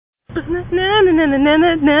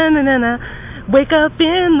Wake up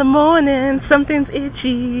in the morning, something's itchy.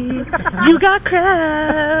 You got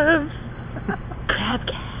crabs.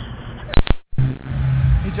 Crabcast.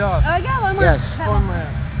 Hey, Josh. Oh, I got one more. Yes. One more.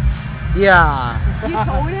 Yeah. You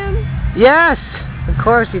told him? Yes. Of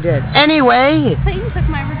course he did. Anyway. Clayton took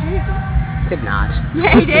my virginity. Did not.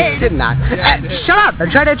 Yeah, he did. Did not. Yeah, he did. Shut up. I'm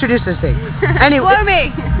trying to introduce this thing. Anyway. Blow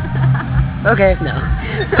me. Okay, no.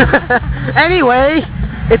 Anyway,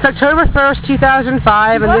 it's October 1st,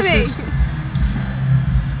 2005, and Blow this me. is...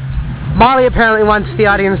 Molly apparently wants the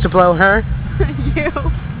audience to blow her. You.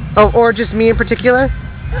 Oh, or just me in particular?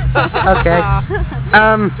 Okay.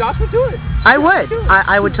 Josh would do it. I would.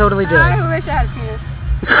 I would totally do it. I wish I had a penis.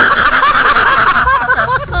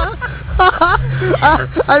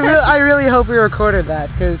 I really hope we recorded that,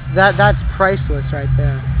 because that's priceless right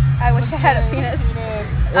there. I wish I had a penis.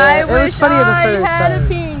 Yeah, I it was wish funny the I first had time. a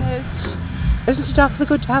penis. Isn't it awfully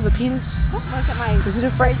good to have a penis? Look at my. Isn't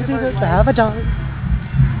it frightfully good to have a dog?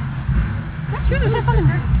 My shoes are so fucking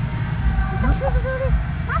dirty. My shoes are dirty.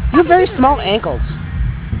 You have very small ankles.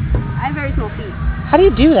 I have very small feet. How do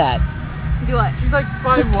you do that? Do what? She's like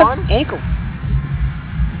Just 5'1". tough ankles.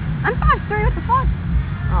 I'm 5'3". What the fuck?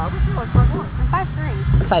 Oh, I wish you were like 5'1". I'm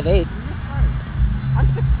 5'3". I'm 5'8". I'm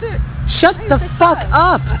 6'6". Shut the fuck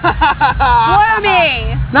up! Blow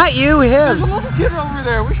me! Not you, There's a him. little kid over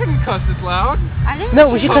there. We shouldn't cuss this loud. I didn't. No,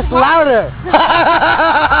 we should cuss louder.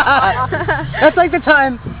 That's like the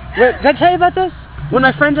time. Wait, did I tell you about this? When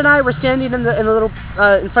my friend and I were standing in the little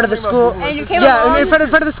in front of the school. And you came Yeah, along? in front of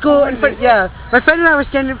the school. Yeah, my friend and I were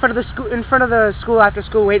standing in front of the school after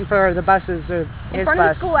school, waiting for the buses or In his front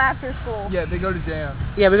bus. of the school after school. Yeah, they go to jam.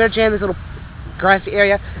 Yeah, we were gonna jam this little grassy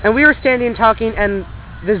area, and we were standing talking, and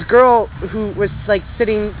this girl who was like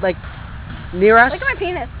sitting like near us. Look at my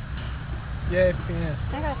penis. Yay, penis.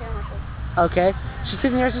 I got a hair on my shoulder. Okay, she's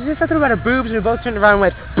sitting near us. She said something about her boobs, and we both turned around and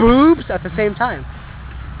went boobs at the same time.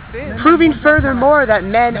 Proving furthermore that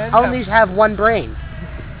men only have one brain.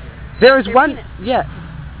 There is Their one. penis. Yeah.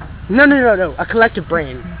 No. A collective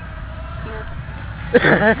brain.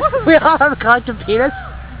 We all have a collective penis.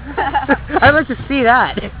 I'd like to see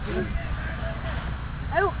that.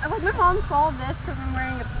 Oh, like my mom saw this because I'm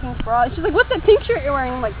wearing a pink bra. She's like, "What's that pink shirt you're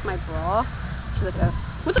wearing?" I'm like, "My bra." She's like, "Oh,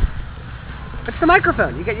 what the?" It's the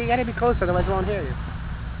microphone. You gotta be closer, otherwise I won't hear you.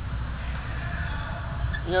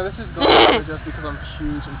 You know, this is going on just because I'm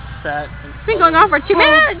huge and fat and It's been going on for 2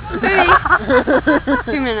 minutes, baby.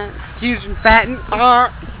 2 minutes, Huge and fat and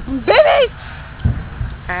baby.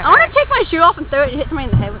 I want to take my shoe off and throw it and hit somebody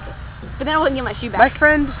in the head with it, but then I wouldn't get my shoe My back.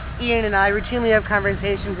 friend Ian and I routinely have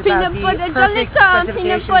conversations about Peanut the butter jelly perfect time.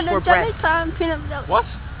 Peanut specifications butter for jelly breasts. time. Peanut butter. What?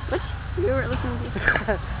 What? We were listening to you.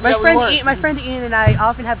 My Yeah, we friend Ian and I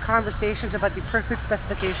often have conversations about the perfect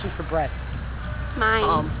specifications for breasts.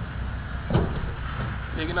 Mine.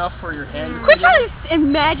 Big enough for your hand. Quit trying to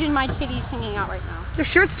imagine my titties hanging out right now. Your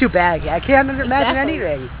shirt's too baggy. I can't imagine Exactly.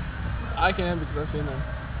 anything. I can because I've seen them.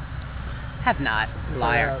 Have not.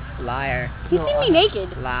 Liar. Liar. He's No, seen me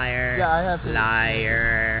naked. Liar. Yeah, I have seen.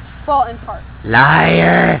 Liar. Well, in part.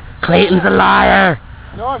 Liar. Clayton's a liar.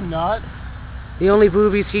 No, I'm not. The only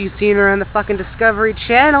boobies he's seen are on the fucking Discovery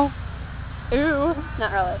Channel. Ooh,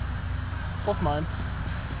 not really. Both mine.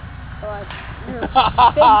 But,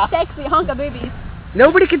 big, sexy hunk of boobies.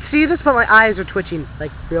 Nobody can see this, but my eyes are twitching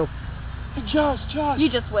like real. Hey, Josh. You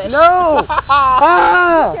just wish. No!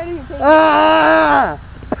 Ah! Ah!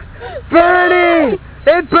 Bernie!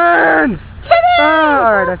 It burns! Titty! Ah,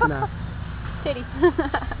 alright, that's enough. Titty.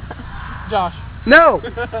 Josh. No!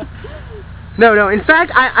 No. In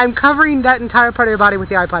fact, I'm covering that entire part of your body with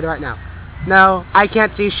the iPod right now. No, I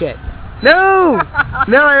can't see shit. No!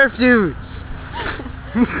 No, I refuse.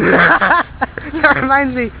 That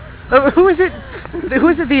reminds me. Who is it? Who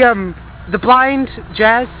is it? The blind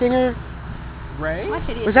jazz singer? Ray? My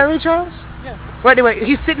titty Was that Ray Charles? Yeah. Wait, anyway,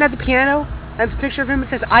 he's sitting at the piano, and it's a picture of him that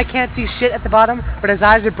says, "I can't see shit" at the bottom, but his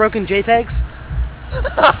eyes are broken JPEGs.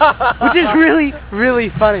 Which is really, really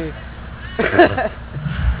funny. Let's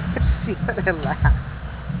see when I laugh.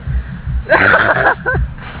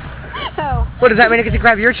 Oh. What, does that mean I get to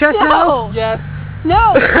grab your chest now? No! Yes.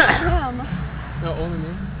 No! Him. No, only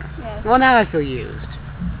me. Yes. Well, now I feel used.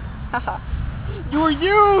 Haha. You were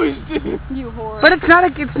used. You whore. But it's not a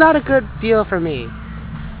good deal for me.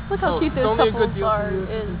 Look how cute It's those only a couples good deal are. for you if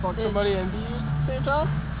you can fuck somebody and be used at the same time.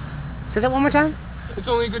 Say that one more time? It's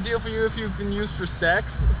only a good deal for you if you've been used for sex.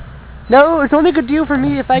 No, it's only a good deal for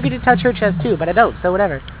me if I get to touch her chest too, but I don't, so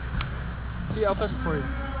whatever. See, I'll touch it for you.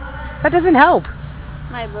 That doesn't help.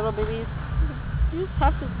 My little babies. You just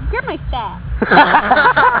have to grab my fat.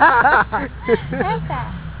 Have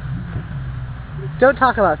fat. Don't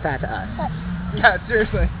talk about fat to us. Yeah,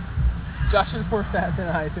 seriously. Josh is more fat than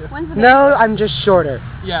I do. When's the No, I'm just shorter.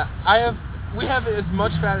 Yeah, we have as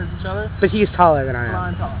much fat as each other, But he's taller than I but am.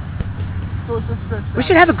 I'm taller. So it's just stretched We out.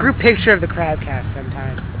 should have a group picture of the Crabcast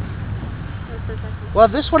sometime. Well,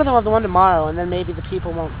 this one of them will have the one tomorrow, and then maybe the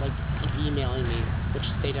people won't like keep emailing me, which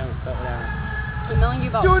they don't, but whatever. Emailing you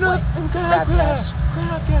about Join what? us and Crabcast.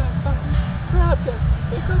 Crabcast.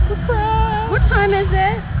 Wake up for crab. What time is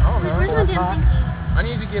it? I don't know. Where's my damn thingy? I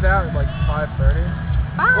need to get out at like 5:30.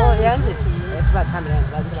 Bye. Well, it ends it's about time it ends.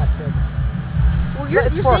 It ends about 6. Well, you're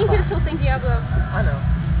it's staying 4 here o'clock. till San Diablo. I know.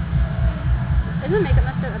 Isn't it makeup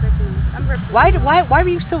messed up? I bet you. I'm ripped. Why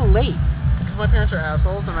were you so late? Because my parents are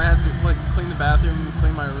assholes and I had to like clean the bathroom and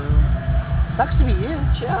clean my room. Sucks to be you.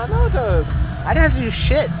 Yeah, I know it does. I didn't have to do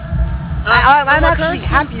shit. No, I'm my actually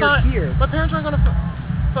parents happy you're not- here. My parents aren't gonna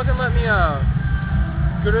fucking let me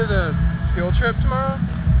go to the field trip tomorrow.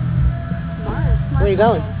 Smart. Where are you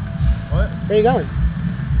going? What? Where are you going?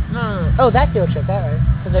 No. Oh, that field trip, that right?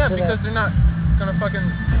 Yeah, because they're not gonna fucking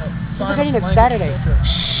You're sign forgetting a it's blanket Saturday. field trip.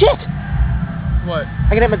 Shit! What? I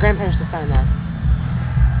can get my grandparents to sign that.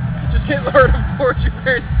 Just get Laura to forge your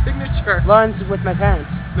parents' signature. Lauren's with my parents.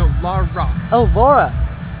 No, Laura. Oh, Laura.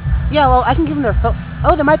 Yeah, well, I can give them their phone.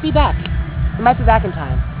 Oh, they might be back. They might be back in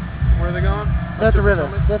time. Where are they going? They're at the river.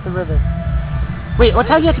 They're at the river. Wait, what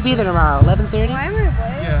time do you have to be there tomorrow? 11:30? Why am I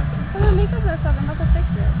away? Yeah. Well, my makeup messed up. I'm about to fix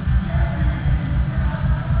it.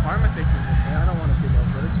 Why am I fixing it? I don't want to see those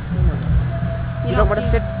words. You don't want to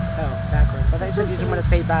sit... Oh, backwards. I thought you said you didn't want to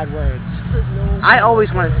say bad words. I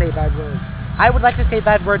always want to say bad words. I would like to say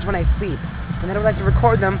bad words when I sleep. And then I would like to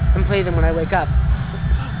record them and play them when I wake up.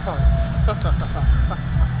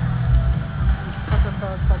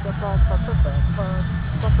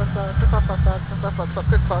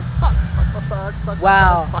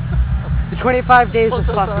 Wow. The 25 days of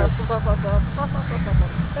fuckness.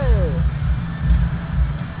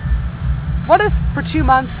 What if, for 2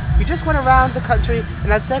 months, you just went around the country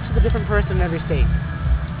and had sex with a different person in every state?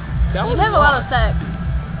 That You was have a lot of sex.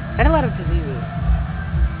 And a lot of diseases.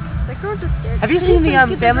 That girl just scared. Have you Can seen the please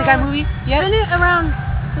get Family Guy girl? movie yet? Spin it around.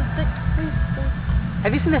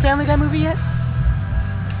 Have you seen the Family Guy movie yet?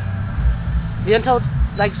 The Untold,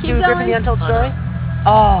 like Stu Griffin, going. The Untold I Story? know.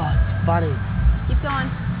 Oh, it's funny. Keep going.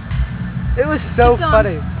 It was so Keep going.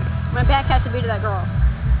 funny. My back has to be to that girl.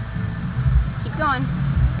 Keep going.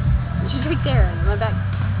 She's right there. My back.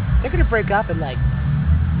 They're gonna break up in like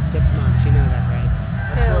 6 months, you know that, right?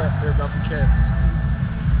 That's Who? what they're about to kiss.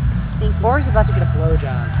 Thank you. Boris is about to get a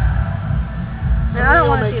blowjob. And I don't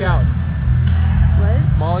want to see make that. out. What?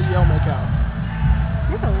 Molly, you'll make out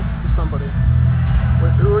No. with somebody.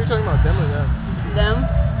 Wait, who are you talking about? Them or them? Them.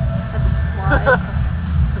 That's why.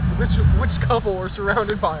 which couple were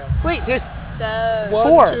surrounded by them? Wait, there's The One,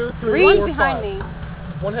 4, 2, 3, 3. one's 4, behind 5. me.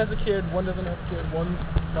 One has a kid, one doesn't have a kid, one's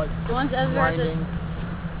like One's over there grinding.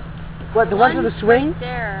 just. What, the ones with the swing? Right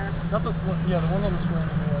there. Not the yeah, the one on the swing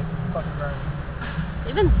and they're like fucking grinding.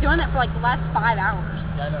 They've been doing that for like the last 5 hours.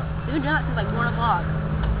 Yeah, I know. They've been doing that since like 1 o'clock.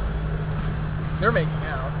 They're making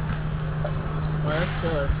out. Well, that's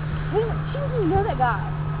killer. She doesn't even know that guy.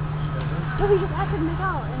 She doesn't. No, he just asked her to make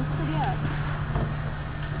out and she said yes.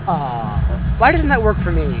 Aw. Why doesn't that work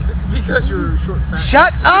for me? It's because you're short and fat. Shut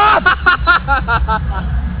up!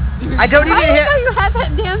 I don't How even do you hit. know you have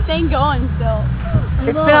that damn thing going still?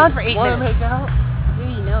 It's been on for 8 Wanna minutes. make out? Dude,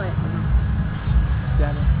 you know it.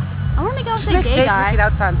 Damn it. I want to make out Just with that make gay Dave guy. get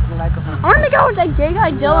outside and some microphone. I want to make out with that gay guy,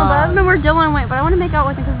 Dylan, but I don't know where Nice. Dylan went. But I want to make out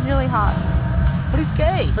with him because he's really hot. But he's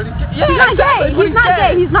gay. But he's yeah, He's not exactly, gay. but He's not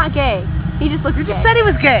gay. He's not gay. He just looks You gay. just said he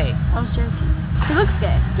was gay. I was joking. He looks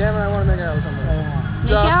gay. Damn it, I want to make out with somebody. Make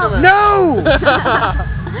Josh, out? come here. No!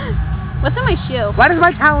 What's in my shoe? Why does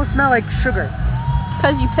my towel smell like sugar?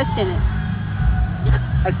 Because you pissed in it.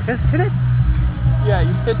 I pissed in it? Yeah,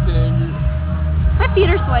 you pissed it in. You... My feet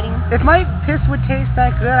are sweating. If my piss would taste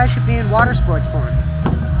that good, I should be in water sports porn.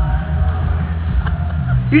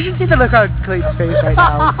 You should see the look on Clayton's face right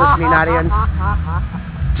now, listening audience.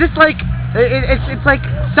 Just like, it's like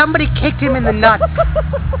somebody kicked him in the nuts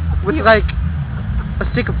with like a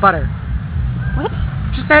stick of butter. What?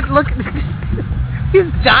 Just that look. He's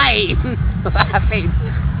dying laughing.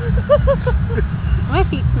 My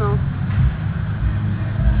feet smell.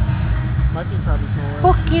 My feet probably smell weird.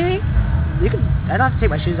 Okay. You can. I don't have to take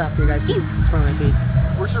my shoes off for you guys to smell my feet.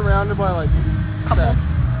 We're surrounded by like sex.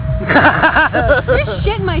 There's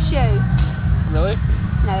shit in my shoes. Really?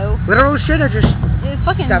 No. Literal shit or just There's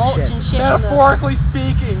fucking stuff mulch shit? and shit. Metaphorically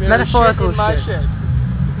speaking, there's Metaphorical shit in my shit. shit.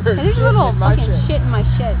 There's shit little in my fucking shit in my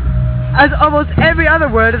shit. As almost every other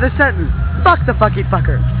word of the sentence. Fuck the fucking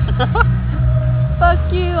fucker.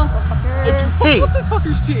 Fuck you, Uncle Fucker. Hey. What the fuck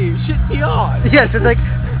is T? Shit beyond. Yes, it's like,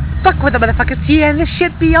 fuck with the motherfuckers T and the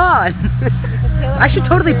shit beyond. I should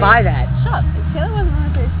totally buy that. Shut up. If Taylor wasn't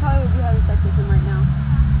on her, she probably would be having sex with him right now.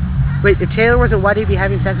 Wait, if Taylor wasn't, why would he be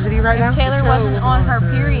having sex with you right now? If Taylor wasn't on her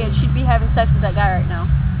period, she'd be having sex with that guy right now.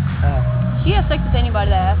 Oh. She has sex with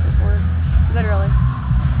anybody that asks her for it. Literally.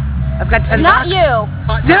 I've got 10 Not bucks. you!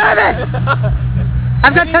 Hot Damn it!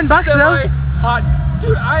 I've got 10 bucks though. Hot.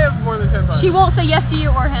 Dude, I have more than 10 bucks. She won't say yes to you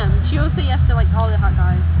or him. She won't say yes to like all the hot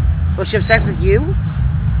guys. Will she have sex with you?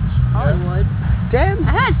 Probably would. Damn.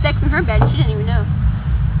 I had sex in her bed and she didn't even know.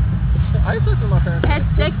 I had sex with my parents. I had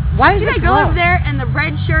sex. Why is See this that girl wrong? over there in the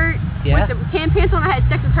red shirt Yeah. with the tan pants on? I had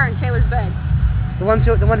sex with her in Taylor's bed. The one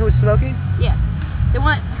who was smoking? Yeah. The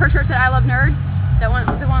one, her shirt said I love nerds. The one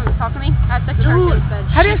that was talking to me. I had sex with her in Taylor's bed.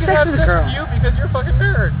 How do you have She can sex with a girl? you because you're a fucking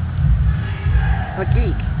nerd. I'm a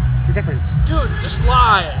geek. It's the difference. Dude, just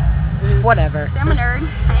lie. Whatever. See, I'm a nerd.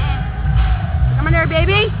 I'm a nerd,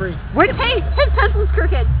 baby. Freak. Which Hey, his pencil's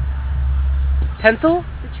crooked. pencil?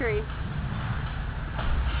 The tree.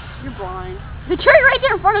 You're blind. The tree right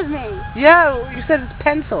there in front of me. Yeah, you said it's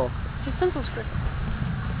pencil. His pencil's crooked.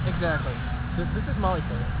 Exactly. This is Molly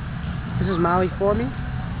for you. This is Molly for me.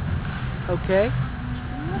 Okay.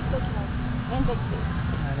 And big feet.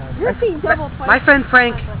 I know. Your feet double twice. My friend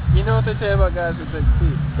Frank. You know what they say about guys with big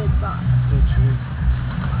feet? Big socks. Big shoes.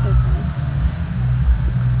 So funny.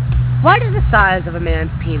 Why does the size of a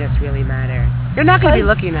man's penis really matter? You're not going to be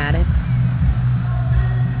Because- looking at it.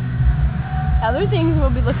 Other things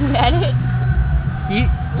will be looking at it.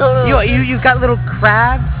 No. You've got little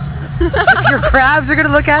crabs? Your crabs are going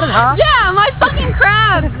to look at it, huh? Yeah, my fucking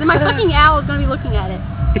crabs. And my fucking owl is going to be looking at it.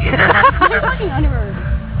 My fucking underwear.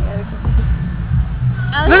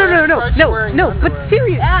 No, but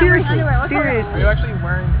seriously, Yeah, I'm wearing underwear. What's going on? Are you seriously, actually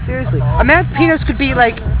wearing seriously. a ball? A man's penis could be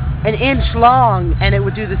like an inch long and it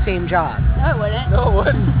would do the same job. No, it wouldn't. No, it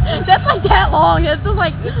wouldn't. That's like that long. It's just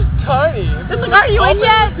like. It's tiny. If It's it like, was are you in open,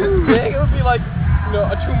 yet? This big, it would be like,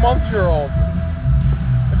 a 2-month-year-old.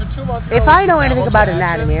 If a 2-month-year-old. If I know was anything able about to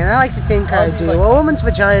action, anatomy, and I like to think I I'd be do, like- a woman's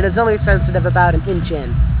vagina is only sensitive about an inch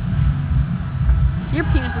in. Your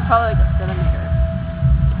penis is probably like a centimeter.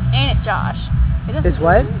 Ain't it, Josh? It Is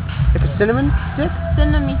what? Like a cinnamon stick?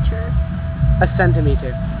 Centimeter. A centimeter.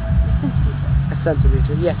 A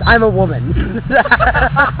centimeter. Yes, I'm a woman. That's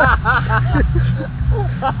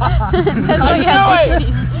why you have I big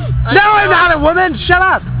titties. No, I'm not a woman! Shut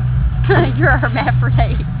up! You're a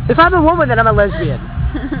hermaphrodite. If I'm a woman, then I'm a lesbian.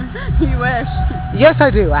 You wish. Yes, I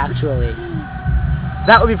do, actually.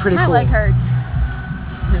 That would be pretty My cool. leg hurts.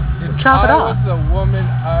 If Chop it I off. was a woman,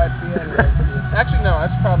 I'd be a lesbian. Actually, no, I'd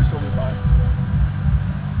probably still be bi.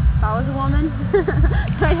 If I was a woman,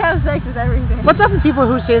 I'd have sex with everything. What's up with people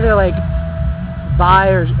who say they're like bi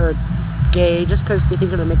or gay just because they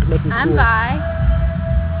think it'll make them cool? I'm bi.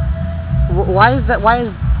 Why is that?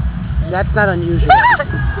 That's not unusual.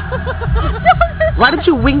 Why did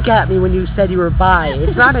you wink at me when you said you were bi?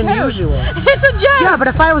 It's not unusual. It's a joke. Yeah, but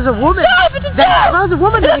if I was a woman, Shut up, it's a then joke. if I was a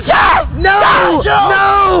woman, then It's a joke. No,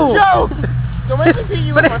 no. Joke! Don't make me beat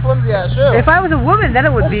you with But my flimsy ass shoe. If I was a woman, then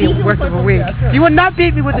it would be beat you worth with of my a wink. flimsy ass shoe. You would not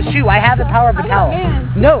beat me with a shoe. I have the power of a I'm towel. not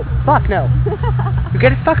man. No, fuck no. You get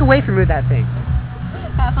the fuck away from me with that thing.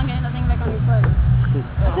 Have fun getting that thing back on your foot.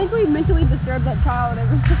 I think we mentally disturbed that child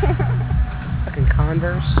over there. Fucking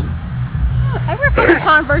Converse. I wear fucking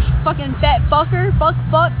Converse, fucking fat fucker. Fuck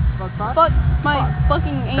my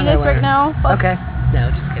fucking anus whatever. right now. Fuck. Okay.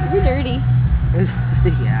 No, just kidding. You're dirty.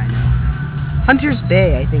 Yeah, I know. Hunter's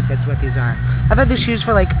Bay, I think that's what these are. I've had these shoes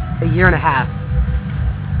for like a year and a half.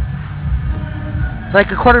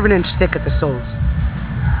 Like a 1/4 of an inch thick at the soles.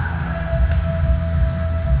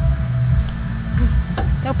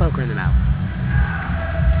 Don't poke her in the mouth.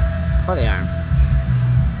 Oh, they are.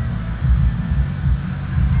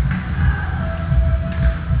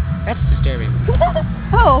 That's disturbing.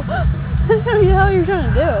 Oh, that's what the hell you're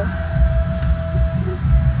trying to do.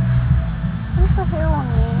 What's the hair on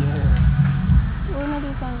me? What am I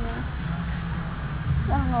doing on there?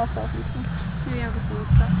 I don't know if that's interesting. Maybe I'm just doing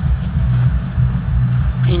stuff.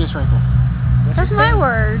 Penis wrinkle. That's my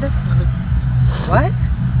word. What?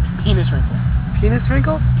 Penis wrinkle. Penis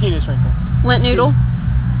wrinkle? Penis wrinkle. Lint noodle.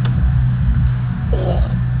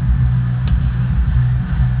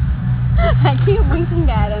 I keep winking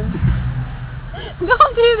at him.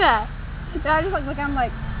 Don't do that. No, I just like, I'm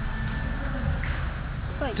like.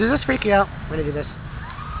 Does this freak you out when I do this?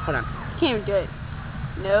 Hold on. Can't even do it.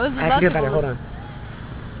 No, I have to do it better. Hold on.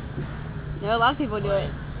 No, a lot of people do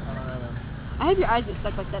it. I hope your eyes get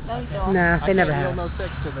stuck like that. That would feel awesome. Nah, they never I can't have. feel no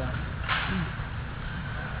sex to that.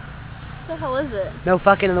 What the hell is it? No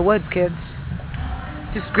fucking in the woods, kids.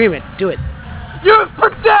 Just scream it. Do it. Use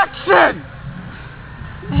protection!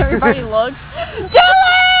 Everybody looks.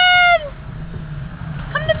 Dylan!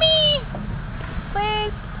 Come to me!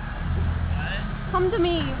 Please. Come to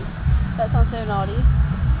me. That sounds so naughty.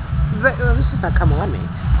 This is not come on me.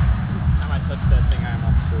 Time I touched that thing, I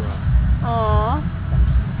almost threw up. Aww.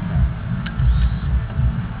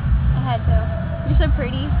 I had to. You're so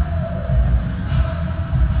pretty.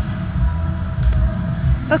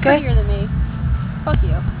 You're Okay. prettier than me. Fuck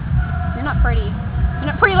you. You're not pretty. You're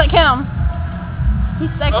not pretty like him. He's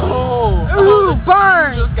sexy. Oh! Ooh, the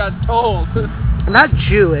burn! truth just got told. I'm not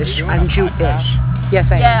Jewish. Are you I'm on a Jewish. podcast? Yes,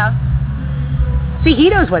 I am. Yeah. See, he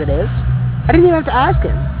knows what it is. I didn't even have to ask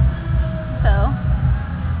him. So.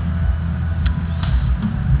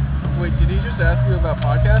 Wait, did he just ask you about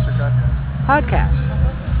podcast or Crabcast? Podcast.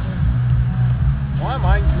 Why am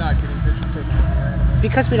I not getting pictures taken of me right now?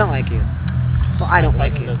 Because we don't like you. Well, I don't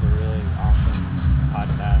like Tyson you. does a really awesome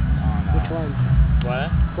podcast on. Which one? What?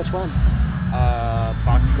 Which one?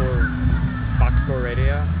 Fox Score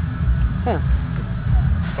Radio. Huh.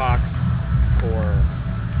 It's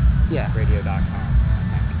foxscoreradio.com. Yeah.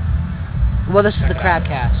 Well, this is the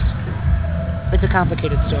Crabcast. It's a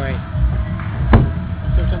complicated story.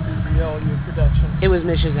 So tempted to yell at you production. It was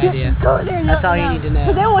Mish's idea. Go there and That's yell all at you them. need to know.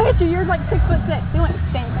 Because they won't hit you. You're like 6'6". They won't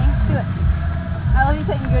say anything. Do it. I love you,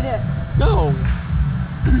 Peyton. Go do it. No!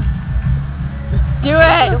 Do You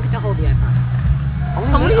it! don't get to hold the iPhone.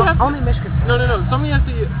 Somebody has to- Only Mish can say. No.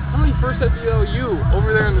 Somebody first has to yell you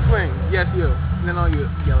over there in the swing. Yes, you. And then I'll yell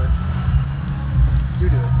it. You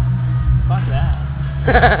do it. Fuck that.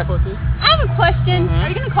 Pussy. I have a question. Are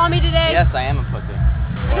you going to call me today? Yes, I am a pussy.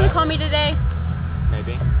 Are you going to call me today?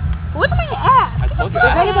 Maybe. What's my ass? I told you Does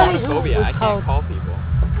I have anybody phonophobia. who I is can't called- call people.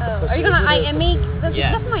 Oh, are you going to IM me?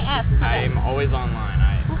 Yes. That's my ass. It's my I'm ass. always online.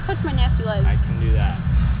 Don't touch my nasty legs. I can do that.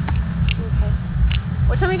 Okay.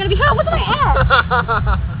 What time are you going to be home? What's my ass?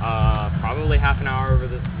 Probably half an hour over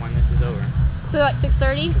this when this is over. So like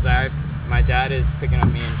 6:30? Because my dad is picking up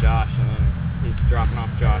me and Josh, and then he's dropping off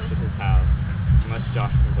Josh at his house. Unless Josh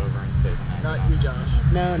comes over and stays the night. Not you, Josh.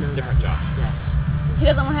 No. Different Josh. Yes. He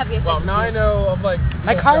doesn't want to have you. Well, now I know of like.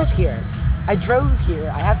 My car's here. I drove here.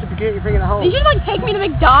 I have to bring it home. You should like take me to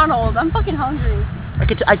McDonald's. I'm fucking hungry.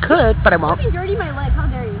 I could, but I won't. Fucking dirty my leg. How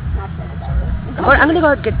dare you? Not that. I'm gonna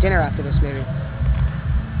go get dinner after this, maybe.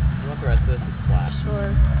 You want the rest of this? It's flat. Sure.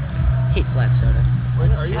 Hate flat soda. Wait,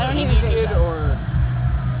 are you I don't an even indie drink kid that. or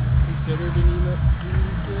considered an emo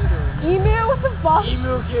kid or Email? What the fuck?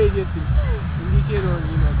 emo kid? Yes, indie kid or an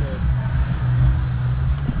emo kid?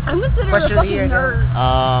 I'm considered Question a of the fucking year, nerd.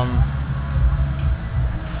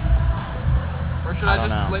 Or should I I don't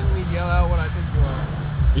just know. blatantly yell out what I think you are?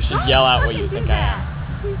 You should yell out what you think I am.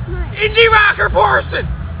 He's nice. Indie rocker Porson!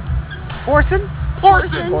 Porson?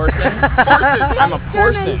 Porson! Porson? Porson! I'm a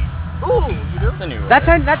porson. Ooh, you do? That's a new word. That's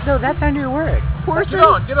our new word. Portion. Get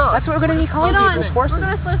on, get on. That's what we're gonna be calling Get on. people. We're Porsons.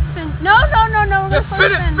 gonna slow spin. No. We're Yeah, gonna slow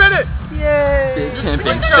spin it, spin it! Yay! Big Just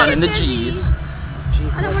pimping, switch spinning it. the G's.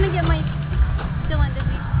 I don't want to get my Dylan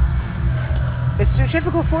dizzy. It's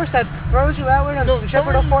centrifugal force that throws you outward, and No,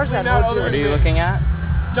 centrifugal somebody force that lean out holds you. What are you looking at?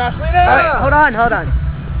 Josh, lean All right, out! hold on. I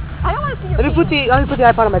don't want to see your Let me put penis. the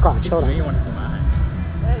iPod on my crotch. Hold You on. want to see mine.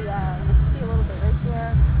 Oh yeah, you can see a little bit right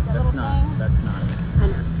there. That little thing. That's not it. I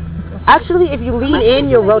know. Actually, if you lean in,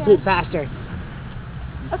 you'll rotate faster.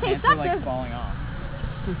 Okay, stop this. falling off.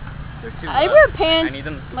 They're too I low. wear pants. I need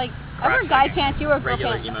them Like I wear crotch guy hugging. pants. You wear girl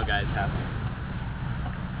Regular pants. emo guys have.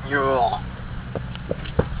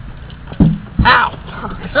 Ow!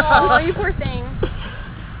 Oh, you poor thing.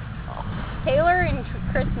 Taylor and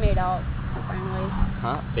Chris made out. Finally.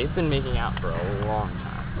 Huh? They've been making out for a long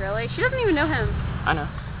time. Really? She doesn't even know him. I know.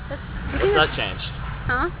 That's, What's that changed?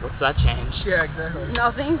 Huh? What's that changed? Yeah, exactly.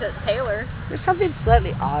 Nothing. That's Taylor. There's something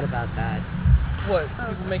slightly odd about that. What?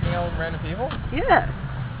 People making out with random people? Yeah.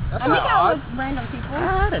 That's I make not out odd. with random people.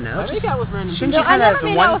 I don't know. I make out with random Shouldn't people. you I kind never of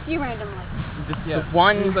made one- out with you randomly. Yeah. The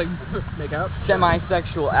one He's like, make out?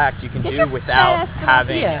 semi-sexual act you can Get do your without fat ass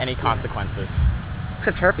having Yeah. any consequences.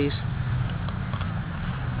 except herpes?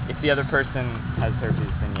 If the other person has herpes,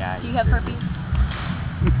 then yeah. Do you have herpes?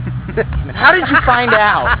 How did you find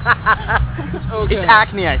out? Okay. It's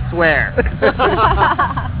acne, I swear.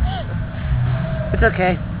 It's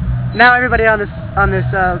okay. Now everybody on this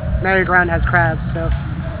merry-go-round has crabs. So.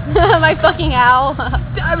 My fucking owl.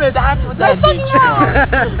 Damn it, that's what My fucking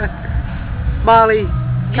owl. Molly. You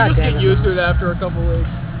God just damn get it. used to it after a couple weeks.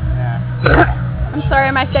 Yeah. I'm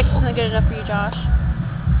sorry, my sex isn't good enough for you, Josh.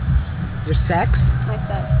 Your sex? My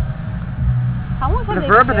sex. How long have The they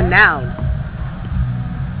verb been or the there? noun?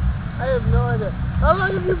 I have no idea. How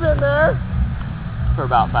long have you been there? for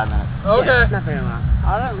about 5 minutes. Okay. Yeah, not very long.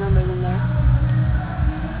 I don't remember being there.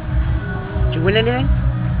 Did you win anything?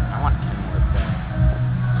 I want Kenmore's band.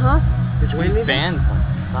 Huh? Did you win These anything? bands like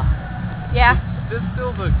suck. Yeah. Is this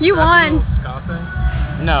still the You crappy won. little ska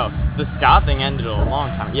thing? No, the ska thing ended a long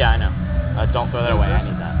time. Yeah, I know. Don't throw that Is away. I this-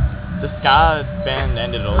 need that. The ska band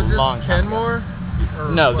ended a Was this long time ago. Kenmore? Or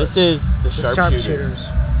No, what? this is the The Sharpshooters. Sharpshooters.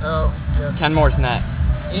 Oh, yes. Kenmore's next.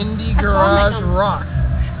 Indie That's all Garage Magnum. Rock.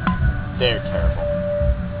 They're terrible.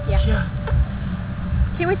 Yeah.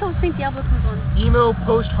 Can't wait till St. Diablo comes on. Emo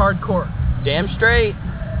post-hardcore. Damn straight.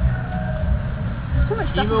 There's too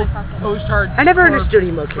much stuff Emo in my pocket. post-hardcore. I never understood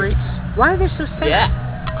emo freaks. kids. Why are they so sad?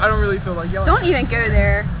 Yeah. I don't really feel like yelling. Don't even go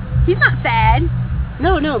there. He's not sad.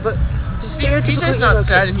 No, but the stereotypical PJ's emo not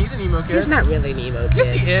sad, kid. and he's an emo kid. He's not really an emo kid.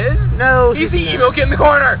 Yes, he is. No, He's the not. emo kid in the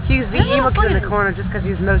corner. He's the That's emo not kid in the funny. corner just because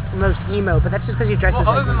he's most emo, but that's just because he dresses Well,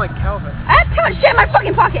 other than like like Calvin. I have too much shit in my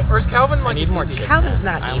fucking pocket. Or is Calvin I like need an more indie? chick Calvin's pants.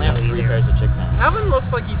 not I only have emo 3 either. pairs of chick pants. Calvin looks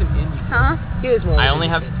like he's an indie. Huh? He is more. I only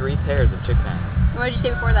have 3 pairs of chick pants. What did you say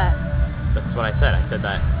before that? That's what I said. I said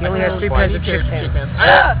that. He only has 3 twice. pairs of chick pants.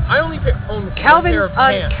 I only own one Calvin, pair of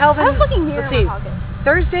pants. Calvin. I have a fucking mirror Let's in see. my pocket.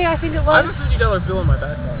 Thursday, I think it I have a was. $50 bill in my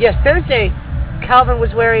backpack. Yes, Thursday. Calvin was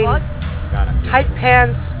wearing What? Got it. tight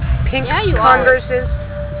pants, pink Yeah, you are. Converses,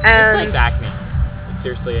 and It's Acme. It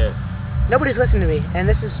seriously is. nobody's listening to me. And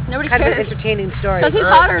this is Nobody kind of an cares. entertaining story. Because he's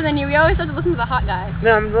Alright. hotter than you. We always have to listen to the hot guy.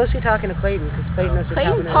 No, I'm mostly talking to Clayton because Clayton knows who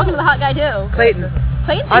Clayton's Calvin talking is. to the hot guy too. Clayton.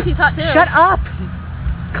 Clayton thinks he's hot too. Shut up!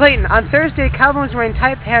 Clayton, on Thursday, Calvin was wearing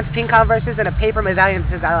tight pants, pink Converses, and a paper medallion that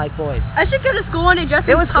says "I like boys." I should go to school one day dressed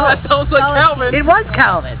It in was cool. That sounds like college Calvin. It was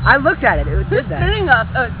Calvin. I looked at it. It did Who's that. spinning us?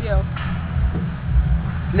 Oh, it's you.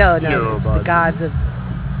 No, Yo, it's bud. the gods of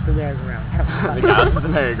the merry-go-round. I don't know. The gods of the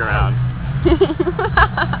merry-go-round.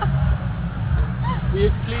 Will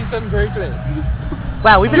you please send greatly?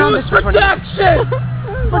 Wow, we've been on this for 20 protection!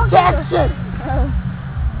 Protection!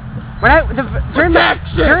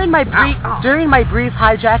 During my Protection! during my brief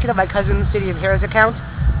hijacking of my cousin's City of Heroes account,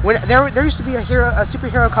 when there used to be a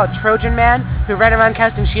superhero called Trojan Man who ran around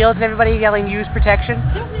casting shields and everybody yelling "Use protection."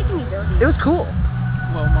 Things making me dirty. It was cool.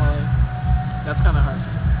 Well, Molly, that's kind of hard.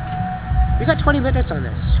 We got 20 minutes on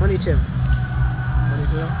this. 22. 22.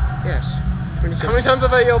 Yes. 22. How many times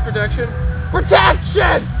have I yelled protection?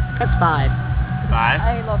 Protection! That's 5. 5.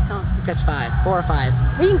 I lost count. That's 5. 4 or 5.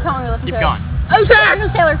 We can count when we listen Keep to going. it. Oh shit, here goes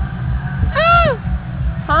Taylor.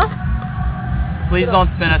 Huh? Please don't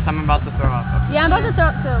spin us. I'm about to throw up. Okay. Yeah, I'm about to throw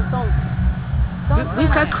up too. Don't.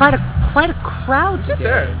 We've got quite a crowd Just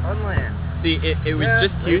today. there. On land. See, it was Yeah.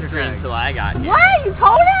 just you 3 until I got here. What? You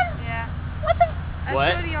told him? Yeah. What the?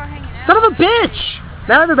 What? Showed y'all hanging out. Son of a bitch!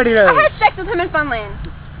 Now everybody knows. I had sex with him in Funland.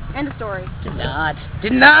 End of story. Did not.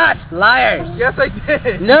 Did not. Liars. Yes, I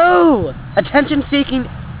did. No. Attention-seeking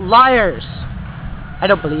liars. I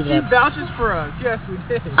don't believe She it. vouches for us. Yes, we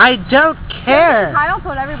did. I don't care. Kyle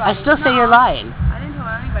told everybody. I still say you're lying. I didn't tell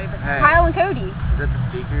anybody but Hey. Kyle and Cody. Is that the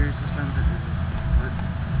speakers or something?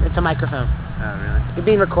 It's a microphone. Oh, really? You're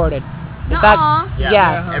being recorded. In Nuh-uh. fact, Yeah.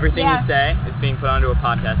 yeah. Everything Yeah. you say is being put onto a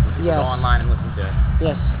podcast and people Yes. go online and listen to it.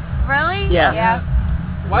 Yes. Really? Yeah. Yeah.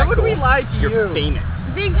 Why would we lie to You're you? famous.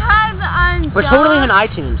 Because I'm We're totally on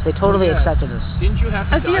iTunes. They totally Yes. accepted us. Didn't you have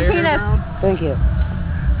to I see your diet her penis. down? Thank you.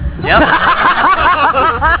 Yep.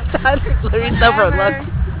 That's Larry Silver. Look.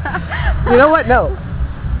 You know what? No.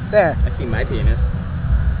 There. I see my penis.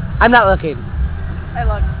 I'm not looking. I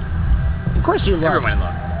look. Of course you look. Everyone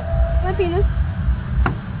looks. My penis.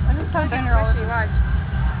 I just told Junior all this.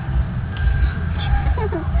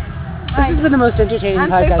 This has been the most entertaining I'm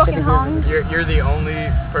so podcast I fucking can hung. hear. You're the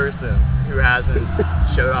only person who hasn't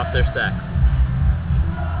showed off their sex.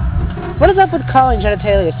 What is up with calling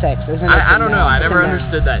genitalia sex? Isn't it? I don't know. I It's a never noun.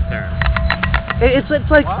 understood that term. It's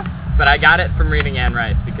like But I got it from reading Anne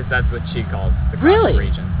Rice because that's what she calls the crotchal Really?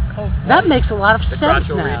 region. that makes a lot of The sense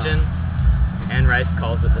crotchal now. region, Anne Rice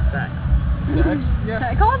calls it the sex. Sex? Yeah.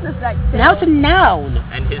 I call it the sex too. Now it's a noun.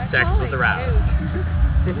 And his sex was aroused.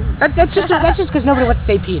 That's just because nobody wants to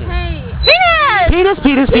say penis. Hey, Penis,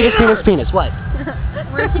 penis, penis, penis, penis. What?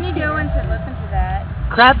 where can you go and to listen to that?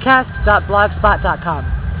 Crabcast.blogspot.com.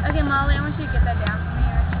 Okay, Molly, I want you to get that down for me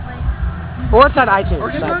eventually. Or it's on iTunes.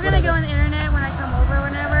 Because so we're gonna go whatever. on the internet when I come over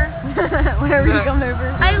whenever. Whenever you come over.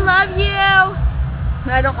 I love you!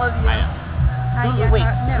 I don't love you. I know. Wait,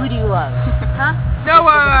 no. who do you love? Huh?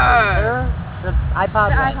 Noah! Her? The iPod?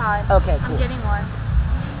 The What? iPod. Okay, I'm cool. getting one.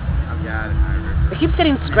 I've got it. It keeps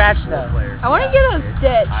getting scratched though. I want to get a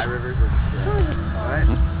Stitch. High Rivers is shit.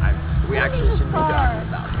 We actually shouldn't be talking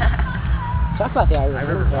about that. Talk about the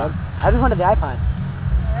iRiver, man. I just wanted the iPod.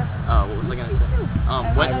 Oh, what was I gonna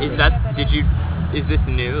say? What is that? Did you is this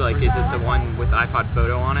new? Like, is it the one with iPod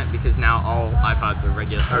Photo on it? Because now all iPods are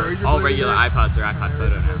regular. Or all regular iPods are iPod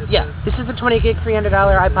Photo now. Yeah, this is the 20 gig $300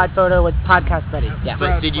 iPod Photo with Podcast Buddy. Yeah.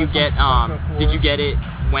 But did you get it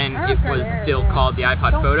when it was still called the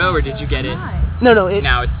iPod Photo, or did you get it? No,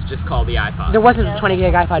 Now it's just called the iPod. there wasn't a 20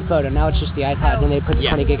 gig iPod Photo. Now it's just the iPod when they put the Yeah.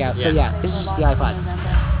 20 gig out. So yeah, this is just the iPod.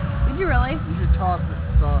 Did you really? You should talk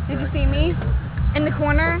soft. Did you see me? In the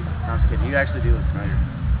corner? I was kidding. You actually do look familiar.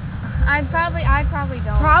 I probably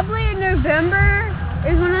don't. Probably in November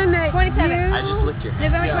is when I met 27th. you. I just licked your hand.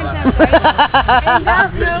 November Yeah. 27th, right? And that,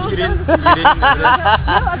 You didn't notice?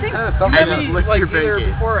 no, I think I just licked like your either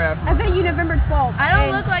pinky. before or after. I bet you November 12th. I don't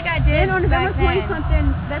And look like I did then on November back 20 then. something,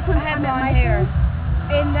 that's when I I had met blonde Michael. hair.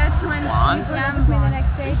 And that's when Blonde? you broke Yeah, up I'm with me the blonde.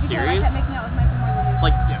 next day Are you because I serious? kept making out with Michael more than It's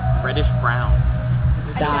like reddish brown.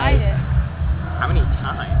 I Dye. dyed it. How many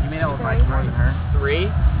times? You made out with Mike more than her? 3?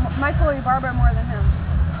 Michael or Barbara more than him.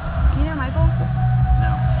 You know Michael?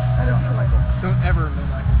 No, I don't know Michael. Don't ever know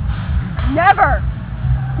Michael. Never!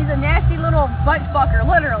 He's a nasty little butt fucker,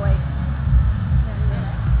 literally.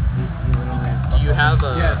 He literally is. Do you have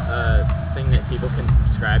a, Yes. a thing that people can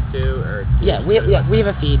subscribe to, or do you Yeah, just we go to the have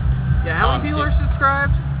a feed. Yeah, how many people are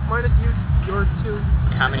subscribed? Minus you, your 2.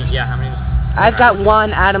 website? How many? Yeah, how many? I've got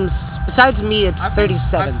one. Adam's besides me, it's I've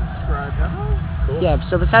 37. subscribed. Cool. Yeah,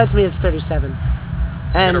 so besides me, it's 37.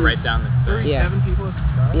 I'm And gonna write down this. 37 people have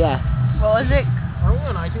subscribed. yeah, Well, is it? Are we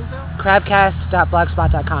on iTunes now?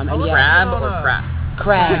 crabcast.blogspot.com. And yeah, Crab on or a- crap?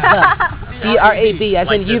 crab. C-R-A-B, as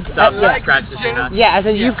Like in the you've stuff that yeah. scratches your nuts? Yeah, as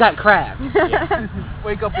in you've got crabs.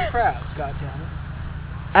 Wake up with crabs, goddammit.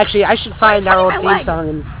 Actually, I should find our old my theme leg. song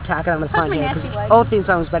and tack it on the Touch front my here, nasty because leg. old theme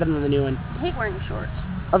song is better than the new one. I hate wearing shorts.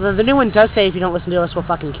 Although the new one does say if you don't listen to us, we'll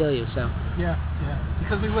fucking kill you, so. Yeah.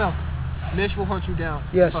 Because we will. Mish will hunt you down.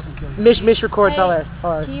 Yes. Fucking kill you. Mish records all our...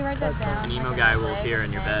 Can you write that down? An emo guy will appear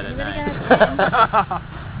in your bed at night.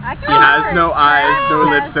 I He has no eyes, no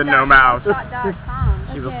Crabcast. lips, and no mouth. .com.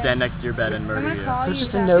 He will stand next to your bed and murder you. So it's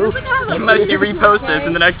just a note. Unless you repost this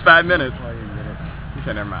in the next 5 minutes.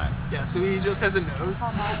 Okay, never mind. Yeah, so he just has a nose.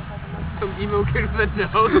 Some emo kid with a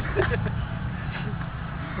nose.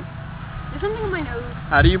 There's something on my nose.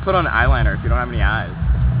 How do you put on eyeliner if you don't have any eyes?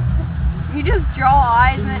 You just draw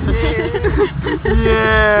eyes and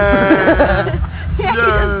Yeah.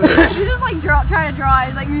 yeah, you just like try to draw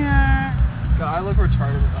eyes like yeah. God, I look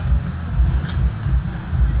retarded with eyeliner.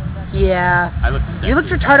 Yeah. I look sexy. You looked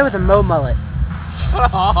retarded with a mo mullet.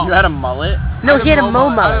 You had a mullet? No, he had a mo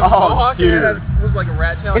mullet. Oh, dude. It was like a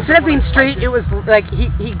rat tail. Instead of being straight, it was like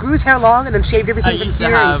he grew his hair long and then shaved I everything from used to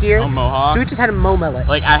here and have here. a mohawk. So he just had a mo mullet.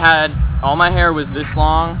 Like, I had, all my hair was this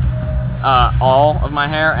long, all of my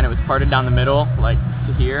hair, and it was parted down the middle, like,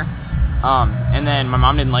 to here. And then my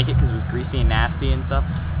mom didn't like it because it was greasy and nasty and stuff,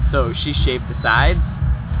 so she shaved the sides,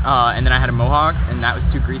 and then I had a mohawk, and that was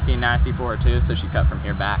too greasy and nasty for her too, so she cut from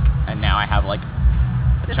here back, and now I have, like,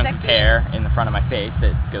 a chunk of hair in the front of my face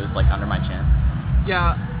that goes, like, under my chin.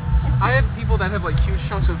 Yeah. I have people that have like huge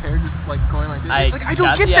chunks of hair just like going like this. I It's like I don't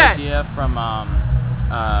got get the that. idea from,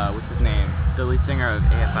 what's his name? The lead singer of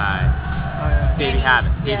AFI. Davey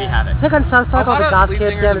Havett. Davey Havett. It's like on South Park, all the goth lead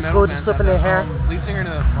kids singers down of at school metal just bands flipping their have hair. that. Lead singer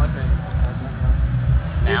to Mudvayne has that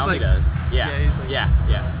now. Now like- he does. Yeah. yeah, he's like-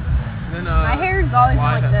 yeah. And then, My hair's always been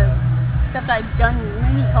Wyatt like has this, that. except I've done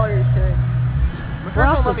many colors to it. My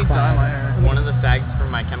friends won't let me dye my hair. One of the fags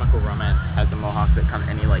from My Chemical Romance has a mohawk that comes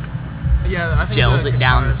and he like Yeah, I think gels it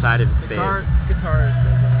down the guitarist- side of his face. Guitarist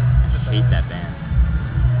does that. I hate that band.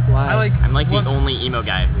 Why? I like. I'm like the one- only emo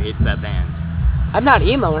guy who hates that band. I'm not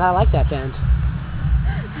emo and I like that band.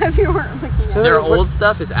 If you weren't looking at So- it. Their what- old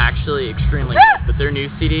stuff is actually extremely good, but their new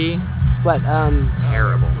CD, What,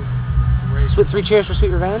 terrible. Sweet Three Cheers for Sweet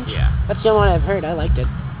Revenge? Yeah. That's the only one I've heard. I liked it.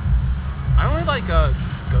 I only like Ghost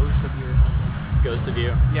of You or something. Ghost of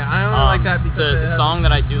You. Yeah, I only like that because it The has- song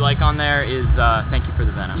that I do like on there is Thank You for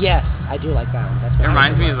the Venom. Yes, I do like that one. That's It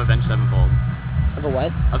reminds me of Avenged Sevenfold. Of a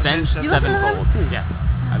what? Avenged You listen to them? Sevenfold. Yes.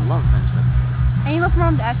 I love Avenged Sevenfold. And you love From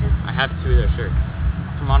Autumn to Ashes. I have 2 of their shirts.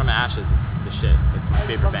 From Autumn to Ashes is the shit. It's my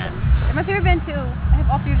favorite band. They're my favorite band too. I have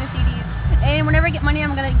all 3 of the CDs. And whenever I get money,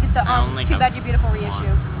 I'm gonna get the I only Too have Bad You're Beautiful one.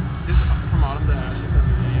 reissue. Just From Autumn to Ashes.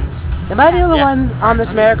 Am I the only Yeah. one on this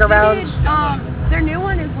merry-go-round? Their new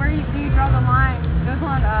one is Where Do You Draw the Line. It was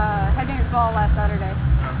on Headbangers Ball last Saturday.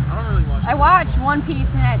 I don't really watch. I watched One Piece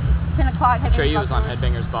and at 10 o'clock. Trey was on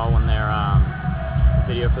Headbangers Ball when their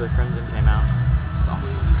video for the Crimson came out.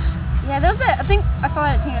 Yeah, that was it. I think I saw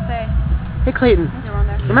that at TNSA. Hey Clayton, I think they were on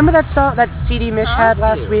there. remember that song, that CD Mish had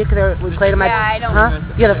last week? We played him at. Yeah, I don't Huh?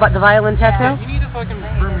 remember. Yeah, the violin techno. You need to fucking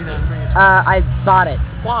bring me that and bring it to me. I bought it.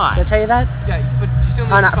 Why? Did I tell you that? Yeah, but you still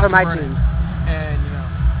need to From fucking burn iTunes. it. And you know.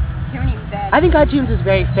 Too many bad. I think iTunes is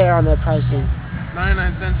very fair on their pricing.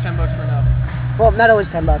 99 cents, $10 for an album. Well, not always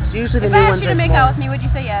 $10. Usually the If new I ones asked you are to make more. out with me, would you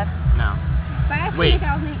say yes? No. If I asked Wait. you to make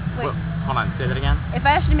out with me, wait. Hold on, say that again. If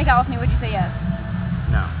I asked you to make out with me, would you say yes?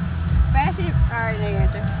 No. If I asked you to, alright, no, you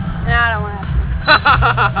answer. No, I don't want to ask you.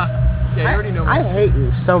 Yeah, you already know my I hate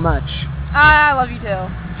you so much. I love you too.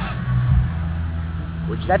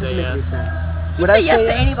 Would you That say doesn't make any yes? sense. You say yes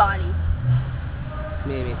to anybody.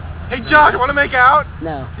 Maybe. Hey, Josh, want to make out?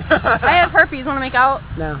 No. I have herpes. Want to make out?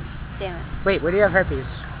 No. Damn it. Wait, where do you have herpes?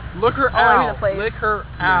 Look her All over out. the place. Lick her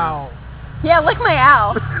out. Yeah, lick my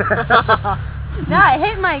ow. No, I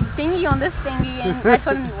hit my thingy on this thingy and I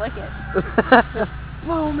told him to lick it.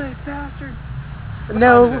 Slow me, bastard.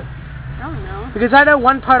 No. I don't know. Because I know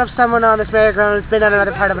one part of someone on this merry-go-round has been on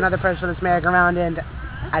another part of another person on this merry-go-round, and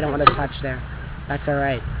I don't want to touch there. That's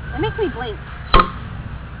alright. It makes me blink.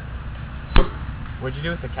 What'd you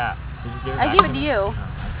do with the cat? Did you give it I back gave it to me? you. Oh,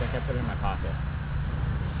 I think I put it in my pocket.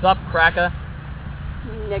 Sup, cracker?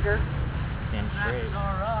 Nigger. Damn straight.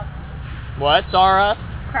 What? Saw us?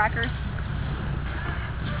 Crackers.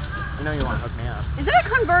 You know you want to hook me up. Is that a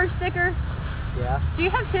Converge sticker? Yeah. Do you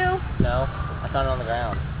have two? No, I found it on the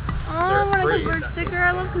ground. Oh, They're I want a free. Converge sticker.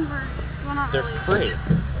 I love Converge. Well, not They're really. free.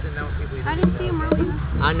 I didn't see them earlier.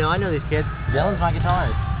 I know these kids. Dylan's my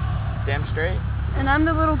guitarist. Damn straight. And I'm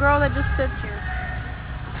the little girl that just sits here.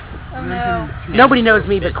 Oh no. Nobody knows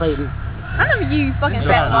me but Clayton. I know you fucking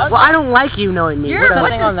fat fuck. Well, I don't like you knowing me. You're What's up?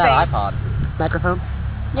 what's his face? Microphone?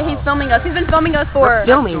 Yeah, he's filming us. He's been filming us for What's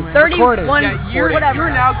filming? 31 Recording. Yeah, you're whatever.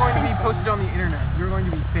 now going to be posted on the internet. You're going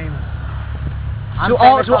to be famous. To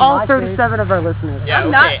all 37 of our listeners. Yeah,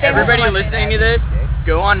 I'm not okay. famous Everybody on listening to this,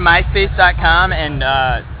 go on myspace.com and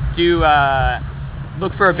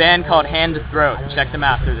look for a band called Hand to Throat. Check them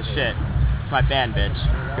out. They're the shit. It's my band, bitch.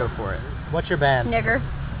 Go for it. What's your band? Nigger.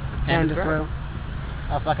 Hand to throw.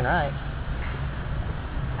 Oh, fucking right.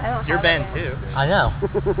 I don't Your have band a too. I know.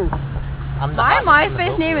 I'm the My hottest in the MySpace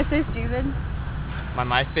vocal. name is so stupid. My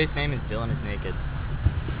MySpace name is Dylan is Naked.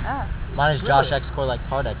 Ah. Mine is Josh X Core, like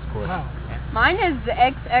hard X Core. Wow. Mine is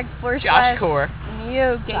XX / Josh Core.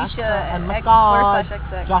 Neo Josh Geisha Core. Oh my X God. /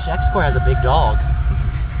 XX. Josh X Core has a big dog.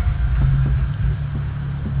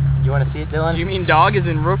 You want to see it, Dylan? Do you mean dog is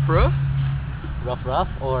in roof roof? Rough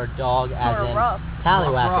or dog as Or in rough.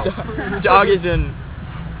 tallywhacker? Dog is in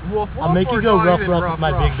Wolf, I'll make you go rough with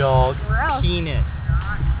my big dog. Rough. penis.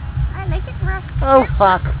 I like it rough. Oh,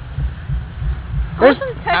 fuck. There's,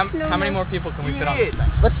 How many more people can we fit on this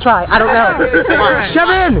thing? let's try. I don't know. Come on. Shove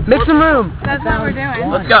it in. Make some room. That's what we're doing.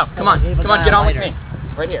 Let's go. Come on. Come on, get on with me.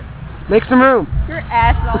 Right here. Make some room. Your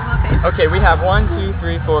ass is all over my face. Okay, we have 1, 2,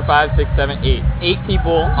 3, 4, 5, 6, 7, 8. 8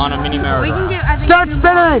 people on a mini We can merry-go-round. get. I think Start two more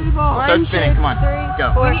spinning. people. Start spinning, come on. 3,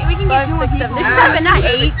 Go. 4, We can get 5, two more 6, 7. people. There's 7, not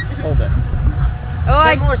 8. Hold it. Oh,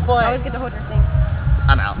 I More's play. always get to hold your thing.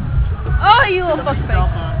 I'm out. Oh, you little fuck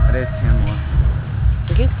face. It is 10 more.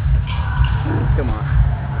 Okay. Come on.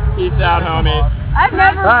 Peace out, homies. I've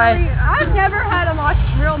never Bye. really, I've never had a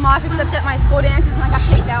real mosh except at my school dances when I got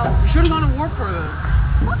kicked out. You should have gone to Warped Tour then.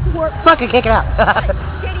 Fuck work. Fucking kick it out.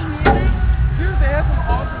 Shitty music. Dude, they have some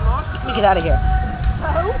awesome mosh. Let me get out of here.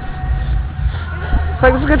 Oh. It's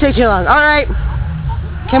like, this is gonna take too long. Alright.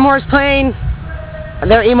 Kenmore's playing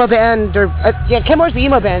their emo band, or, yeah, Kenmore's the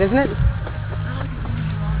emo band, isn't it?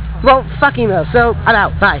 Well, fuck emo, so I'm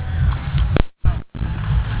out. Bye.